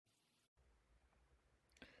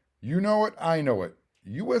You know it, I know it.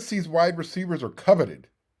 USC's wide receivers are coveted,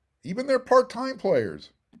 even their part-time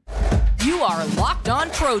players. You are Locked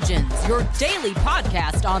On Trojans, your daily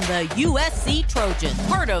podcast on the USC Trojans,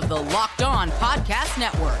 part of the Locked On Podcast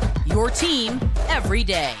Network, your team every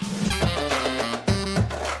day.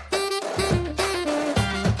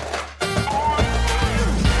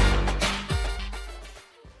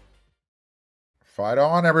 Fight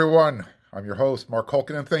on, everyone. I'm your host, Mark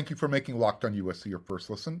Hulkin, and thank you for making Locked On USC your first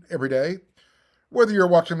listen every day. Whether you're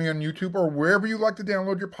watching me on YouTube or wherever you like to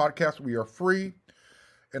download your podcast, we are free,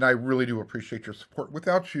 and I really do appreciate your support.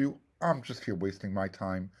 Without you, I'm just here wasting my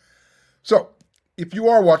time. So, if you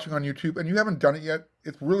are watching on YouTube and you haven't done it yet,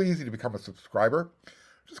 it's really easy to become a subscriber.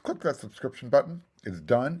 Just click that subscription button. It's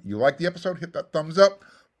done. You like the episode, hit that thumbs up.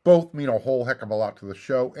 Both mean a whole heck of a lot to the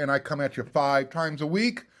show, and I come at you 5 times a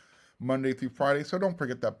week, Monday through Friday, so don't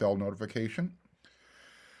forget that bell notification.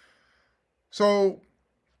 So,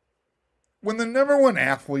 when the number one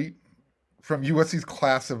athlete from USC's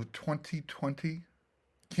class of 2020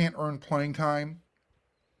 can't earn playing time,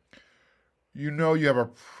 you know you have a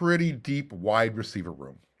pretty deep wide receiver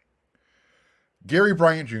room. Gary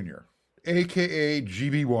Bryant Jr., a.k.a.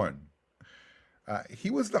 GB1, he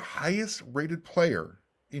was the highest rated player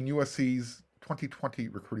in USC's 2020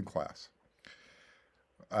 recruiting class.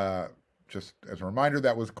 Just as a reminder,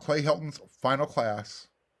 that was Clay Helton's final class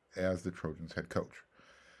as the Trojans head coach.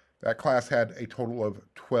 That class had a total of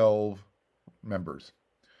 12 members.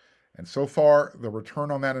 And so far, the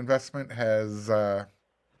return on that investment has, here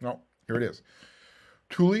it is.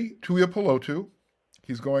 Tuiapulotu,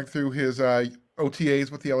 he's going through his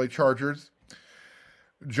OTAs with the LA Chargers.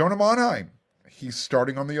 Jonah Monheim, he's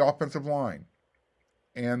starting on the offensive line.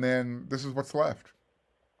 And then this is what's left.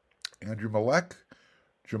 Andrew Malek,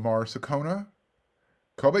 Jamar Sakona,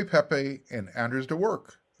 Kobe Pepe, and Anders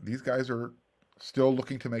DeWerk. These guys are still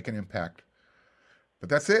looking to make an impact. But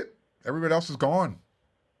that's it. Everybody else is gone.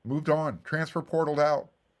 Moved on. Transfer portaled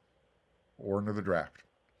out. Or into the draft.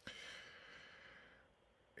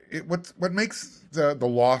 What makes the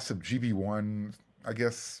loss of GB1, I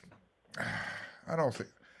guess, I don't say,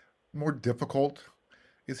 more difficult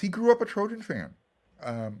is he grew up a Trojan fan.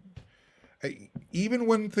 Even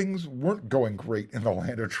when things weren't going great in the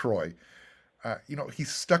land of Troy, he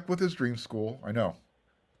stuck with his dream school. I know.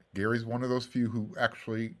 Gary's one of those few who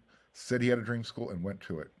actually said he had a dream school and went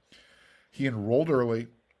to it. He enrolled early,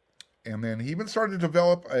 and then he even started to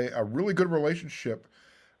develop a really good relationship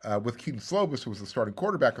with Keaton Slovis, who was the starting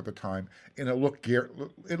quarterback at the time, and it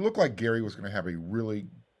looked like Gary was going to have a really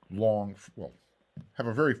have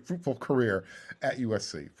a very fruitful career at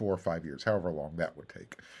USC, 4 or 5 years, however long that would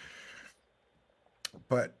take.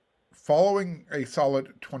 But following a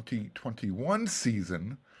solid 2021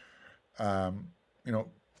 season,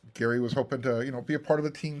 Gary was hoping to, be a part of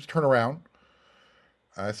the team's turnaround,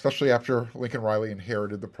 especially after Lincoln Riley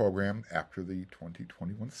inherited the program after the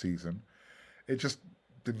 2021 season. It just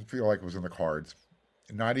didn't feel like it was in the cards.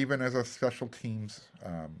 Not even as a special teams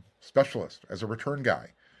specialist, as a return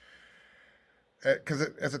guy. Because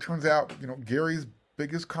as it turns out, Gary's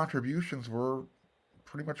biggest contributions were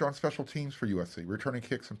pretty much on special teams for USC, returning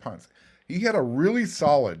kicks and punts. He had a really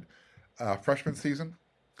solid freshman season,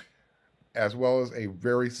 as well as a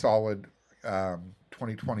very solid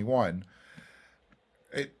 2021.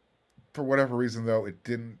 For whatever reason, though, it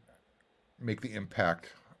didn't make the impact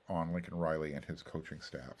on Lincoln Riley and his coaching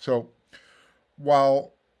staff. So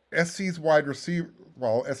while SC's wide receiver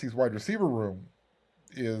room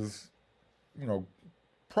is,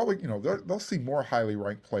 probably, they'll see more highly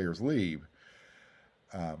ranked players leave.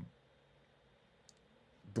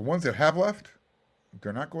 The ones that have left,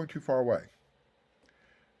 they're not going too far away.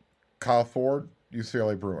 Kyle Ford,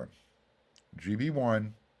 UCLA Bruin.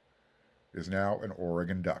 GB1 is now an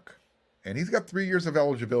Oregon Duck. And he's got 3 years of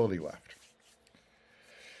eligibility left.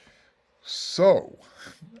 So,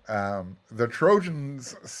 the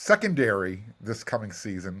Trojans' secondary this coming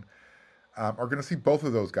season are going to see both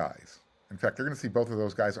of those guys. In fact, they're going to see both of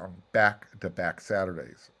those guys on back-to-back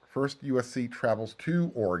Saturdays. First, USC travels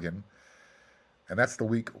to Oregon, and that's the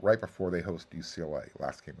week right before they host UCLA,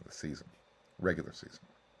 last game of the season, regular season.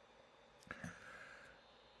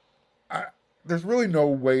 There's really no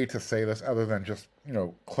way to say this other than just,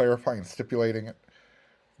 clarifying and stipulating it.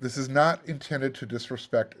 This is not intended to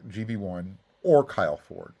disrespect GB1 or Kyle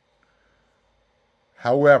Ford.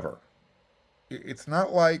 However, it's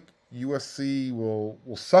not like USC will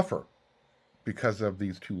suffer because of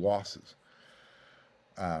these two losses.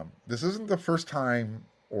 This isn't the first time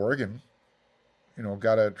Oregon,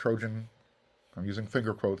 got a Trojan. I'm using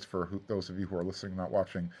finger quotes for those of you who are listening, not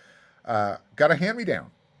watching. Got a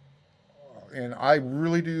hand-me-down. and I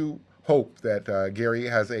really do hope that Gary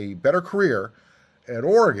has a better career at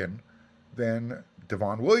Oregon than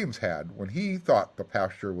Devon Williams had when he thought the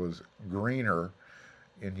pasture was greener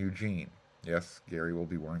in Eugene. Yes, Gary will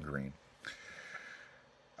be wearing green.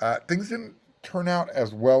 Things didn't turn out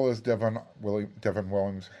as well as Devon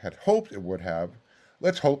Williams had hoped it would have.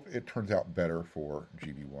 Let's hope it turns out better for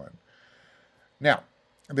GB1. Now,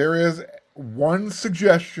 there is one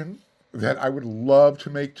suggestion that I would love to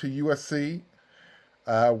make to USC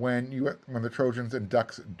when the Trojans and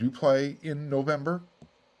Ducks do play in November.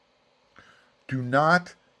 Do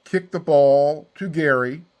not kick the ball to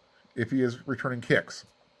Gary if he is returning kicks.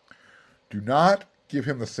 Do not give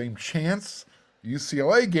him the same chance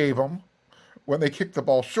UCLA gave him when they kicked the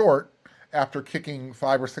ball short after kicking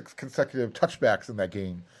 5 or 6 consecutive touchbacks in that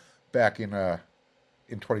game back in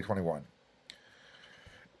 2021.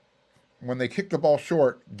 When they kicked the ball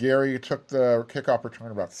short, Gary took the kickoff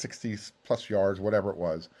return about 60 plus yards, whatever it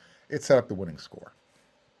was. It set up the winning score.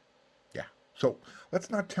 Yeah. So let's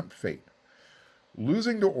not tempt fate.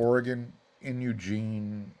 Losing to Oregon in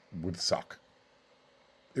Eugene would suck.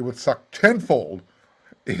 It would suck tenfold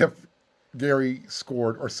if Gary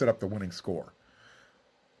scored or set up the winning score.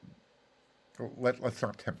 Let's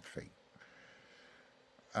not tempt fate.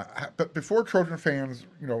 But before Trojan fans,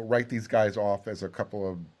 write these guys off as a couple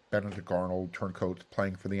of Benedict Arnold turncoats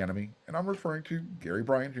playing for the enemy, and I'm referring to Gary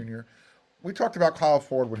Bryant Jr. We talked about Kyle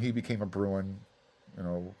Ford when he became a Bruin, a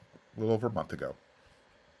little over a month ago.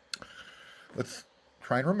 Let's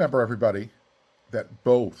try and remember, everybody, that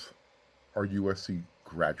both are USC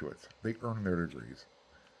graduates. They earned their degrees.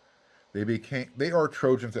 They are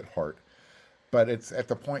Trojans at heart, but it's at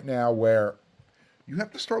the point now where you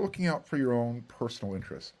have to start looking out for your own personal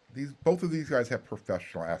interests. Both of these guys have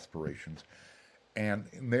professional aspirations, and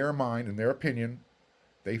in their mind, in their opinion,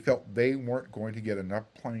 they felt they weren't going to get enough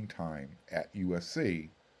playing time at USC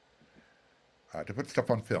to put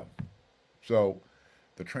stuff on film. So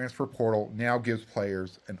the transfer portal now gives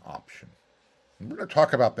players an option. And we're going to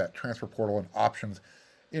talk about that transfer portal and options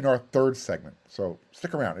in our third segment. So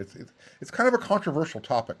stick around. It's kind of a controversial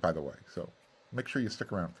topic, by the way. So make sure you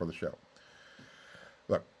stick around for the show.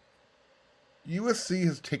 Look, USC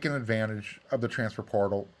has taken advantage of the transfer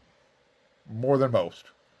portal more than most.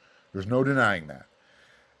 There's no denying that.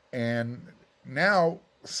 And now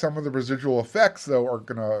some of the residual effects, though, are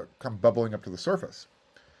going to come bubbling up to the surface.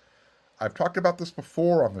 I've talked about this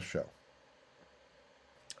before on the show.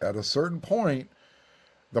 At a certain point,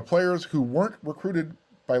 the players who weren't recruited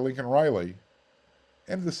by Lincoln Riley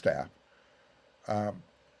and the staff,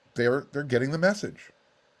 they're getting the message,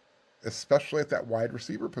 especially at that wide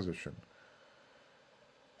receiver position.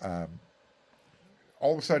 All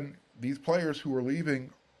of a sudden, these players who are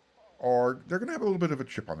leaving they're going to have a little bit of a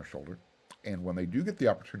chip on their shoulder. And when they do get the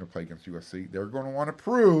opportunity to play against USC, they're going to want to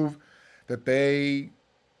prove that they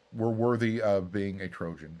were worthy of being a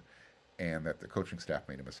Trojan and that the coaching staff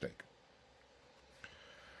made a mistake.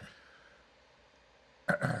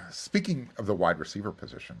 Speaking of the wide receiver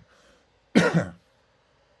position,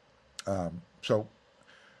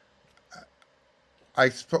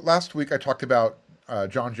 last week I talked about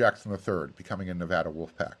John Jackson III becoming a Nevada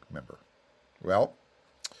Wolfpack member. Well,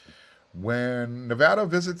 when Nevada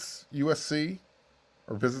visits USC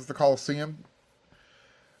or visits the Coliseum,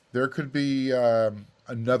 there could be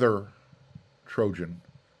another Trojan,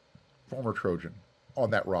 former Trojan, on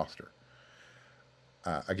that roster.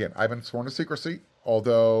 Again, I've been sworn to secrecy,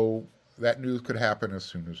 although that news could happen as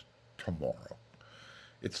soon as tomorrow.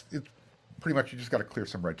 It's pretty much, you just got to clear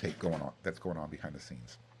some red tape that's going on behind the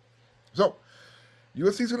scenes. So,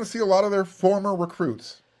 USC is going to see a lot of their former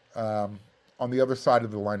recruits on the other side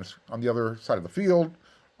of the line, on the other side of the field,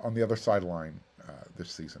 on the other sideline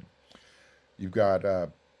this season. You've got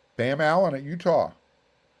Bam Allen at Utah.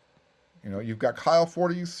 You've got Kyle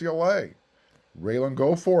Ford at UCLA, Raylan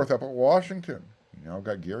Goforth up at Washington. I've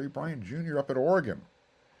got Gary Bryant Jr. up at Oregon.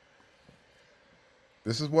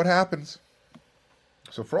 This is what happens.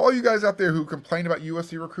 So for all you guys out there who complain about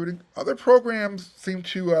USC recruiting, other programs seem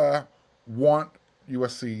to want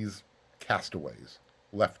USC's castaways,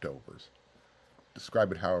 leftovers.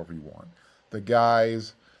 Describe it however you want. The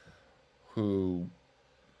guys who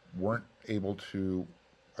weren't able to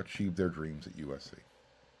achieve their dreams at USC.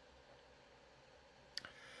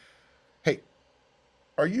 Hey,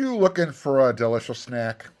 are you looking for a delicious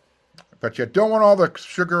snack, but you don't want all the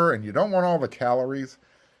sugar and you don't want all the calories?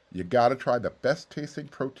 You got to try the best tasting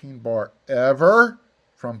protein bar ever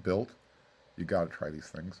from Built. You got to try these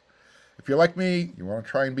things. If you're like me, you want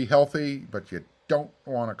to try and be healthy, but you don't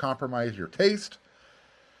want to compromise your taste,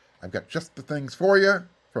 I've got just the things for you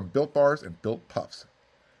from Built Bars and Built Puffs.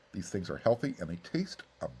 These things are healthy and they taste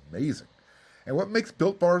amazing. And what makes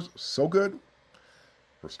Built Bars so good?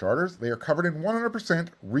 For starters, they are covered in 100%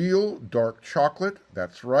 real dark chocolate.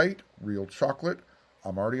 That's right, real chocolate.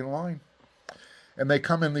 I'm already in line. And they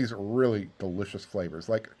come in these really delicious flavors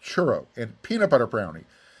like churro and peanut butter brownie,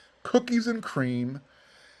 cookies and cream,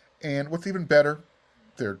 and what's even better,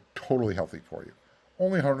 they're totally healthy for you.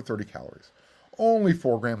 Only 130 calories, only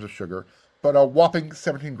 4 grams of sugar, but a whopping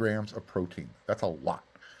 17 grams of protein. That's a lot.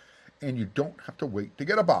 And you don't have to wait to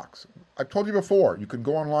get a box. I've told you before, you can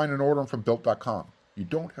go online and order them from built.com. You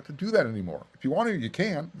don't have to do that anymore. If you want to, you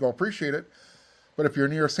can. They'll appreciate it. But if you're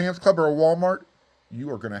near a Sam's Club or a Walmart, you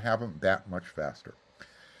are going to have them that much faster.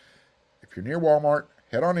 If you're near Walmart,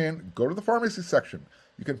 head on in, go to the pharmacy section.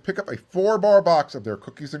 You can pick up a 4-bar box of their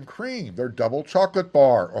cookies and cream, their double chocolate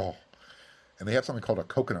bar. Oh, and they have something called a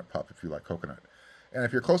coconut puff if you like coconut. And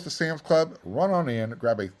if you're close to Sam's Club, run on in,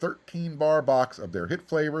 grab a 13-bar box of their hit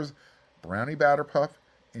flavors, brownie batter puff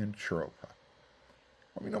and churro puff.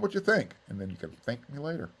 Let me know what you think, and then you can thank me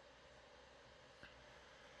later.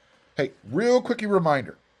 Hey, real quickie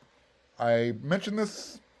reminder. I mentioned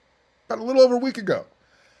this about a little over a week ago.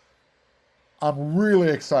 I'm really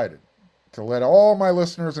excited to let all my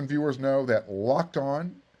listeners and viewers know that Locked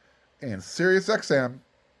On and SiriusXM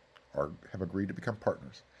have agreed to become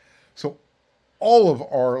partners. So all of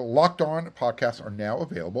our Locked On podcasts are now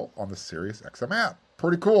available on the SiriusXM app.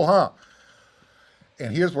 Pretty cool, huh?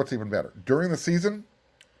 And here's what's even better. During the season,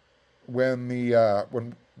 when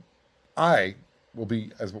I will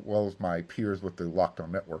be, as well as my peers with the Locked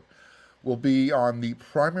On Network, will be on the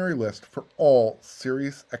primary list for all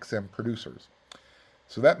SiriusXM producers.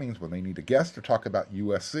 So that means when they need a guest to talk about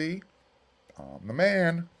USC, I'm the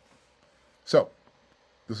man. So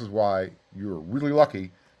this is why you're really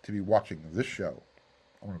lucky to be watching this show.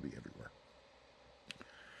 I want to be everywhere.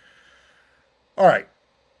 All right.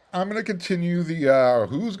 I'm going to continue the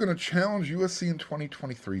Who's Going to Challenge USC in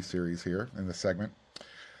 2023 series here in this segment.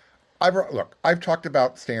 I've talked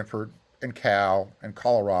about Stanford and Cal and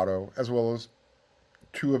Colorado, as well as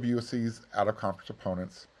 2 of USC's out-of-conference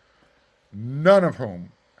opponents, none of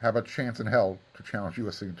whom have a chance in hell to challenge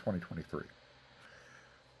USC in 2023.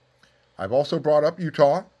 I've also brought up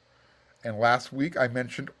Utah, and last week I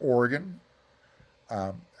mentioned Oregon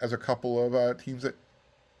as a couple of teams that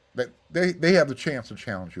they have the chance to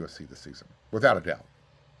challenge USC this season, without a doubt.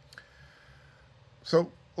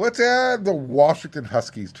 So let's add the Washington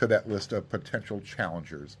Huskies to that list of potential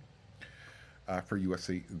challengers for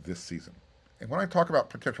USC this season. And when I talk about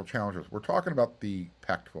potential challengers, we're talking about the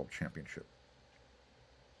Pac-12 championship.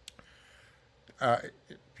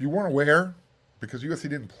 If you weren't aware, because USC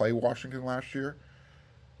didn't play Washington last year,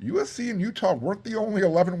 USC and Utah weren't the only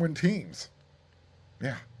 11-win teams.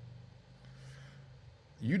 Yeah.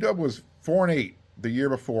 UW was 4-8 the year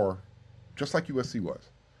before, just like USC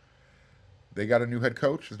was. They got a new head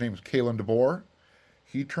coach. His name is Kalen DeBoer.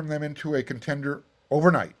 He turned them into a contender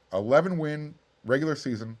overnight. 11-win regular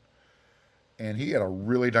season. And he had a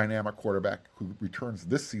really dynamic quarterback who returns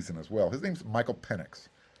this season as well. His name's Michael Penix.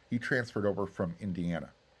 He transferred over from Indiana.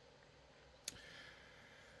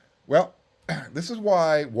 Well, this is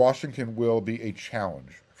why Washington will be a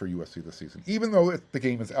challenge for USC this season. Even though the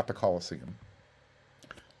game is at the Coliseum,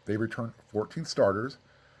 they return 14 starters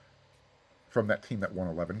from that team that won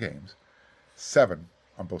 11 games, 7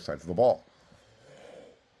 on both sides of the ball.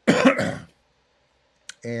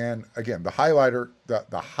 And again, the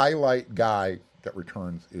highlight guy that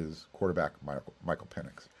returns is quarterback Michael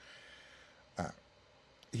Penix.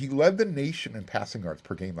 He led the nation in passing yards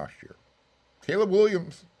per game last year. Caleb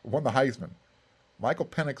Williams won the Heisman. Michael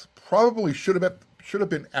Penix probably should have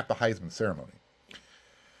been at the Heisman ceremony.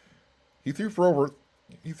 He threw for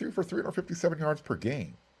 357 yards per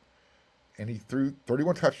game, and he threw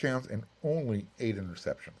 31 touchdowns and only 8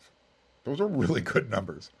 interceptions. Those are really good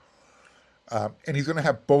numbers. And he's going to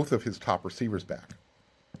have both of his top receivers back.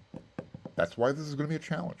 That's why this is going to be a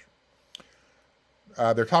challenge.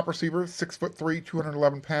 Their top receiver, 6'3",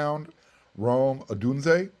 211-pound, Rome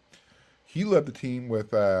Odunze. He led the team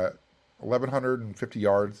with 1,150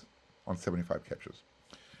 yards on 75 catches.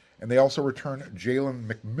 And they also returned Jalen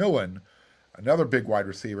McMillan, another big wide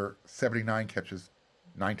receiver, 79 catches,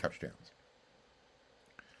 9 touchdowns.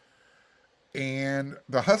 And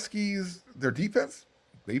the Huskies, their defense,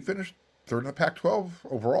 they finished third in the Pac-12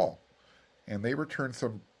 overall. And they returned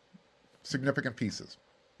some significant pieces.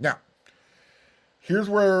 Now, here's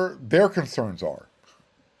where their concerns are.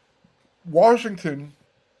 Washington,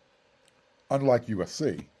 unlike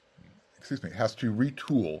USC, has to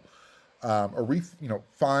retool or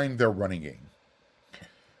find their running game.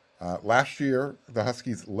 Last year, the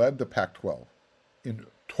Huskies led the Pac-12 in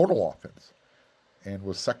total offense and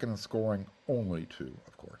was second in scoring only to,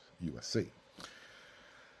 of course, USC.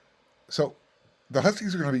 So the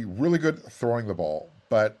Huskies are going to be really good throwing the ball,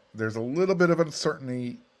 but there's a little bit of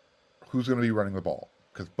uncertainty who's going to be running the ball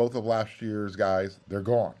because both of last year's guys, they're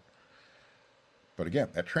gone. But again,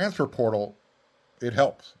 that transfer portal, it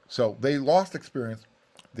helps. So they lost experience.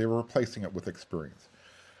 They were replacing it with experience.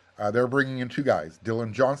 They're bringing in two guys,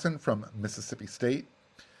 Dylan Johnson from Mississippi State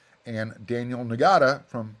and Daniel Nagata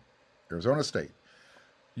from Arizona State.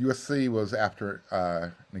 USC was after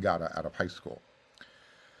Nagata out of high school.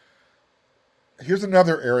 Here's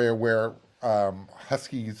another area where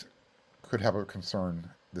Huskies could have a concern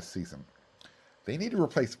this season. They need to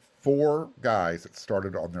replace 4 guys that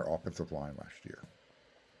started on their offensive line last year.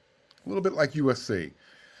 A little bit like USC.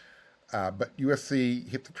 But USC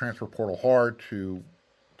hit the transfer portal hard to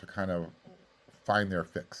kind of find their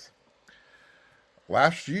fix.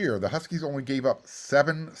 Last year, the Huskies only gave up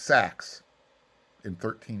 7 sacks in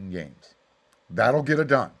 13 games. That'll get it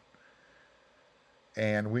done.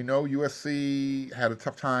 And we know USC had a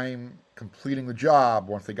tough time completing the job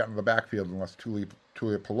once they got into the backfield unless Tuli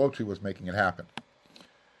Pelotu was making it happen.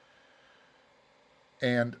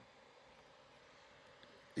 And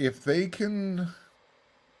if they can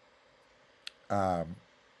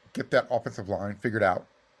get that offensive line figured out,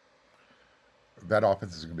 that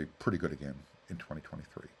offense is going to be pretty good again in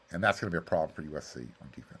 2023. And that's going to be a problem for USC on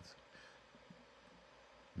defense.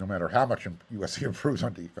 No matter how much USC improves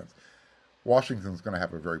on defense, Washington's going to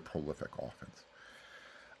have a very prolific offense.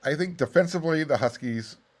 I think defensively, the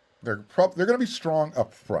Huskies, they're going to be strong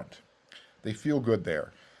up front. They feel good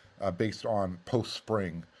there based on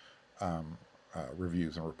post-spring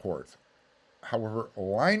reviews and reports. However,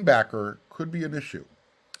 linebacker could be an issue.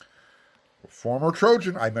 Former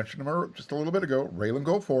Trojan, I mentioned him just a little bit ago, Raylan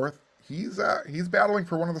Goforth, he's battling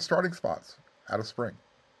for one of the starting spots out of spring.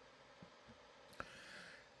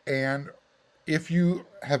 And if you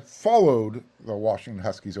have followed the Washington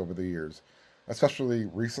Huskies over the years, especially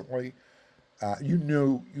recently,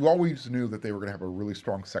 you always knew that they were going to have a really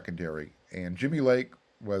strong secondary. And Jimmy Lake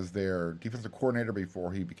was their defensive coordinator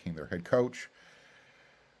before he became their head coach.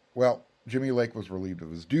 Well, Jimmy Lake was relieved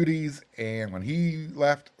of his duties, and when he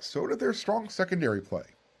left, so did their strong secondary play.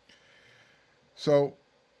 So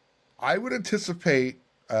I would anticipate,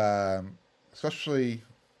 especially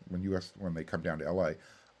when they come down to LA,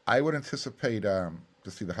 I would anticipate to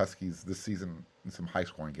see the Huskies this season in some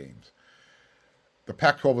high-scoring games. The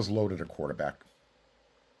Pac-12 is loaded at quarterback.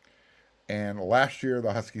 And last year,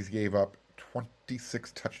 the Huskies gave up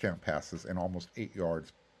 26 touchdown passes and almost 8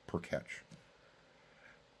 yards per catch.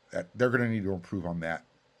 They're going to need to improve on that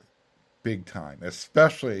big time,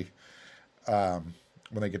 especially when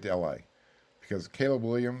they get to LA. Because Caleb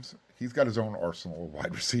Williams, he's got his own arsenal of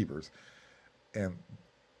wide receivers. And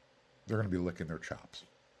they're going to be licking their chops.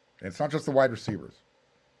 And it's not just the wide receivers.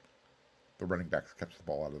 The running backs catch the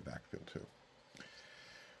ball out of the backfield too.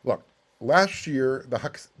 Look, last year, the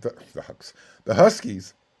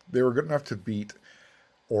Huskies, they were good enough to beat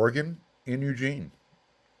Oregon in Eugene.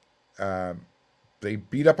 They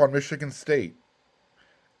beat up on Michigan State.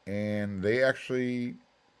 And they actually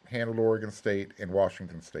handled Oregon State and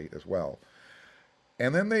Washington State as well.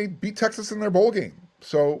 And then they beat Texas in their bowl game.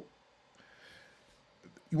 So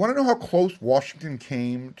you want to know how close Washington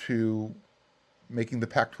came to making the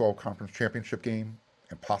Pac-12 Conference Championship game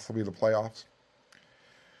and possibly the playoffs?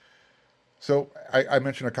 So I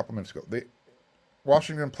mentioned a couple minutes ago,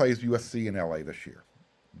 Washington plays USC in LA this year.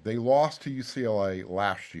 They lost to UCLA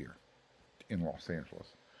last year in Los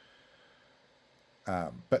Angeles.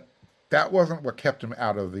 But that wasn't what kept them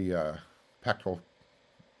out of the Pac-12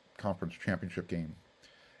 Conference Championship game.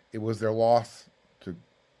 It was their loss to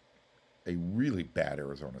a really bad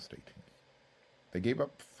Arizona State team. They gave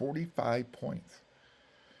up 45 points.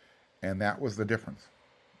 And that was the difference.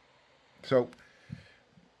 So,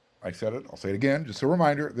 I said it, I'll say it again, just a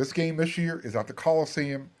reminder, this game this year is at the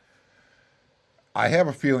Coliseum. I have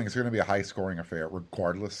a feeling it's going to be a high-scoring affair,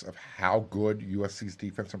 regardless of how good USC's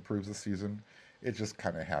defense improves this season. It just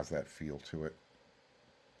kind of has that feel to it.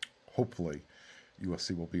 Hopefully,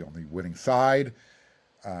 USC will be on the winning side,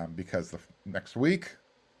 because the next week,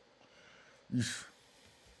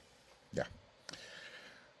 yeah.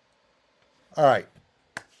 All right.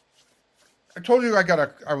 I told you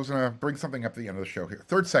I was going to bring something up at the end of the show here.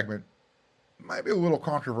 Third segment might be a little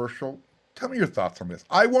controversial. Tell me your thoughts on this.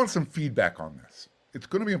 I want some feedback on this. It's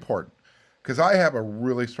going to be important because I have a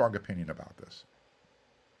really strong opinion about this.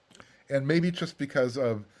 And maybe it's just because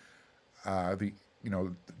of the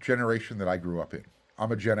generation that I grew up in.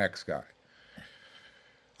 I'm a Gen X guy.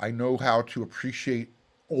 I know how to appreciate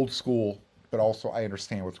old school but also I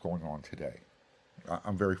understand what's going on today.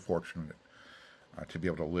 I'm very fortunate to be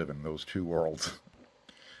able to live in those two worlds.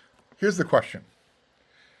 Here's the question.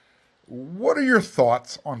 What are your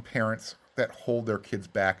thoughts on parents that hold their kids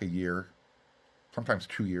back a year, sometimes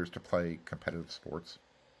 2 years, to play competitive sports?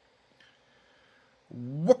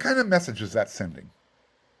 What kind of message is that sending?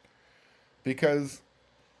 Because,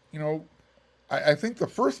 I think the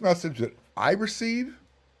first message that I receive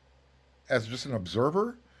as just an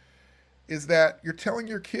observer is that you're telling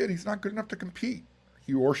your kid he's not good enough to compete,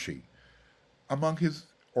 he or she, among his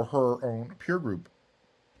or her own peer group.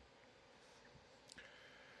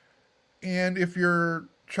 And if your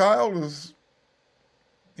child is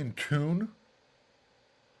in tune,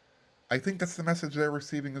 I think that's the message they're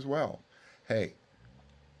receiving as well. Hey,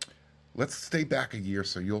 let's stay back a year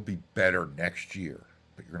so you'll be better next year,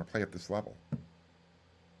 but you're going to play at this level.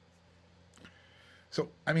 So,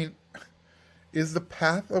 is the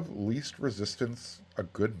path of least resistance a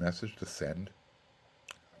good message to send?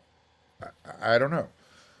 I don't know.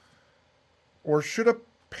 Or should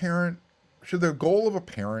the goal of a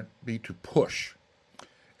parent be to push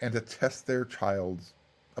and to test their child's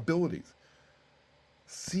abilities?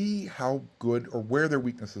 See how good or where their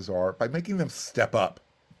weaknesses are by making them step up.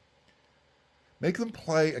 Make them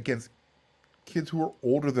play against kids who are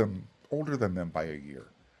older than them by a year.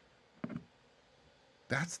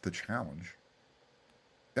 That's the challenge.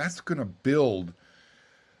 That's going to build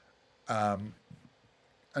an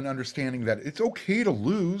understanding that it's okay to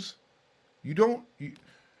lose.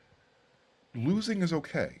 Losing is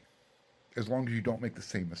okay as long as you don't make the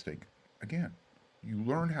same mistake again. You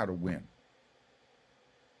learn how to win.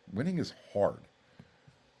 Winning is hard.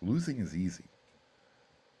 Losing is easy.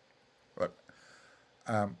 But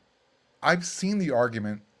I've seen the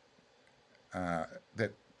argument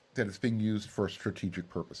that it's being used for strategic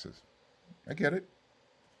purposes. I get it.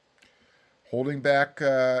 Holding back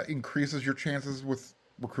increases your chances with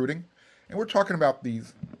recruiting. And we're talking about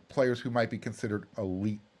these players who might be considered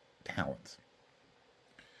elite talents.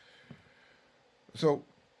 So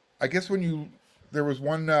I guess there was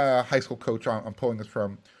one high school coach I'm pulling this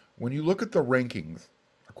from. When you look at the rankings,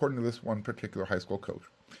 according to this one particular high school coach,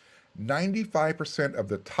 95% of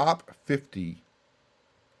the top 50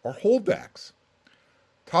 are holdbacks.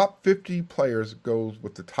 Top 50 players goes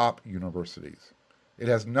with the top universities. It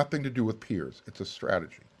has nothing to do with peers. It's a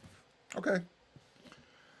strategy. Okay.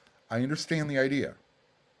 I understand the idea,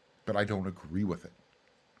 but I don't agree with it.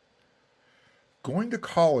 Going to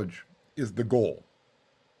college is the goal.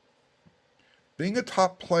 Being a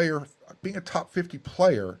top 50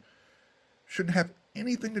 player shouldn't have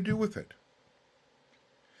anything to do with it.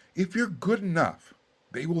 If you're good enough,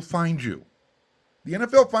 they will find you. The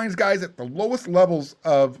NFL finds guys at the lowest levels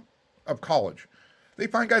of college. They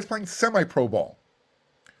find guys playing semi-pro ball.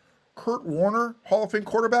 Kurt Warner, Hall of Fame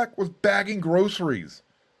quarterback, was bagging groceries.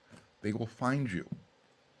 They will find you.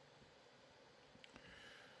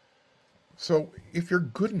 So if you're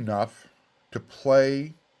good enough to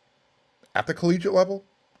play at the collegiate level,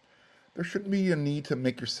 there shouldn't be a need to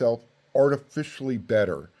make yourself artificially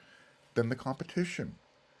better than the competition.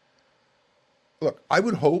 Look, I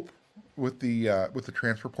would hope with the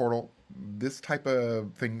transfer portal, this type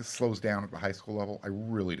of thing slows down at the high school level. I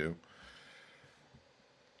really do.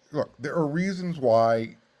 Look, there are reasons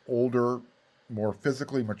why older, more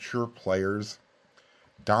physically mature players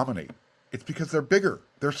dominate. It's because they're bigger.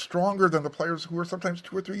 They're stronger than the players who are sometimes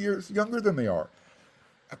 2 or 3 years younger than they are.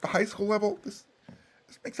 At the high school level, this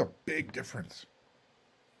makes a big difference.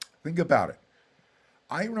 Think about it.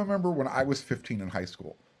 I remember when I was 15 in high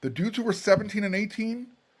school. The dudes who were 17 and 18,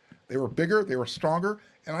 they were bigger, they were stronger,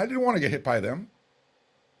 and I didn't want to get hit by them.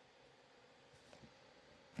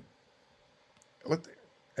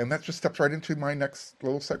 And that just steps right into my next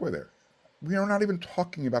little segue there. We are not even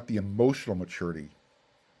talking about the emotional maturity.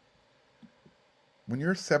 When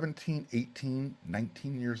you're 17, 18,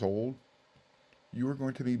 19 years old, you are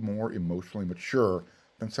going to be more emotionally mature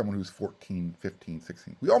than someone who's 14, 15,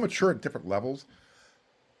 16. We all mature at different levels,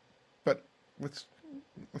 but let's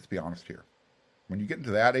be honest here. When you get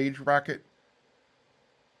into that age bracket,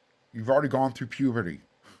 you've already gone through puberty.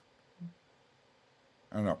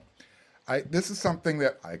 I don't know. This is something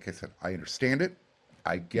that, like I said, I understand it.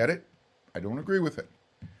 I get it. I don't agree with it.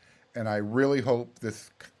 And I really hope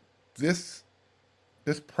this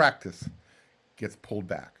practice gets pulled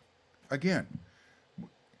back. Again,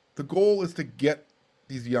 the goal is to get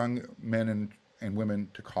these young men and women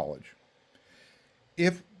to college.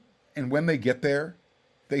 If and when they get there,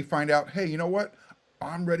 they find out, hey, you know what?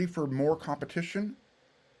 I'm ready for more competition.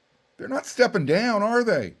 They're not stepping down, are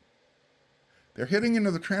they? They're hitting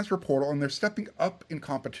into the transfer portal and they're stepping up in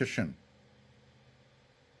competition.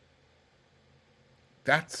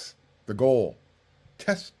 That's the goal.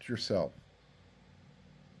 Test yourself.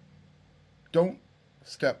 Don't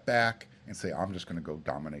step back and say, I'm just going to go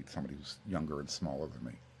dominate somebody who's younger and smaller than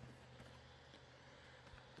me.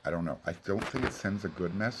 I don't know. I don't think it sends a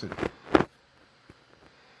good message.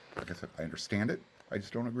 Like I said, I understand it. I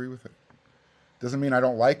just don't agree with it. Doesn't mean I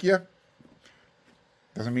don't like you.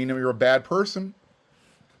 Doesn't mean that you're a bad person.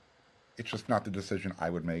 It's just not the decision I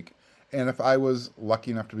would make. And if I was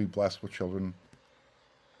lucky enough to be blessed with children,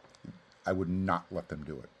 I would not let them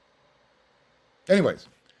do it. Anyways,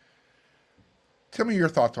 tell me your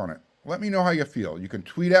thoughts on it. Let me know how you feel. You can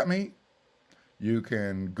tweet at me. You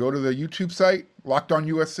can go to the YouTube site, Locked On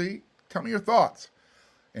USC. Tell me your thoughts.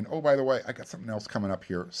 And oh, by the way, I got something else coming up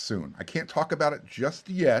here soon. I can't talk about it just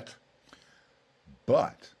yet,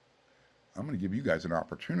 but I'm going to give you guys an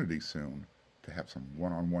opportunity soon to have some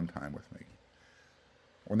one-on-one time with me.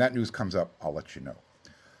 When that news comes up, I'll let you know.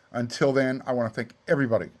 Until then, I want to thank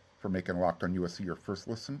everybody for making Locked On USC your first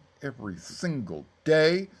listen every single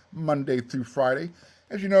day, Monday through Friday.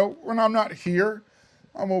 As you know, when I'm not here,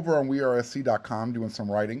 I'm over on wearesc.com doing some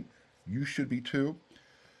writing. You should be too.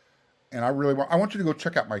 And I want you to go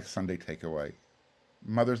check out my Sunday takeaway.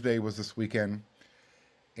 Mother's Day was this weekend,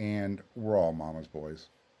 and we're all mama's boys.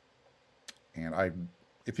 And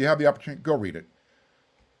if you have the opportunity, go read it.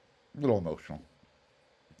 A little emotional.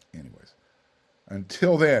 Anyways,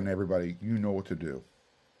 until then, everybody, you know what to do.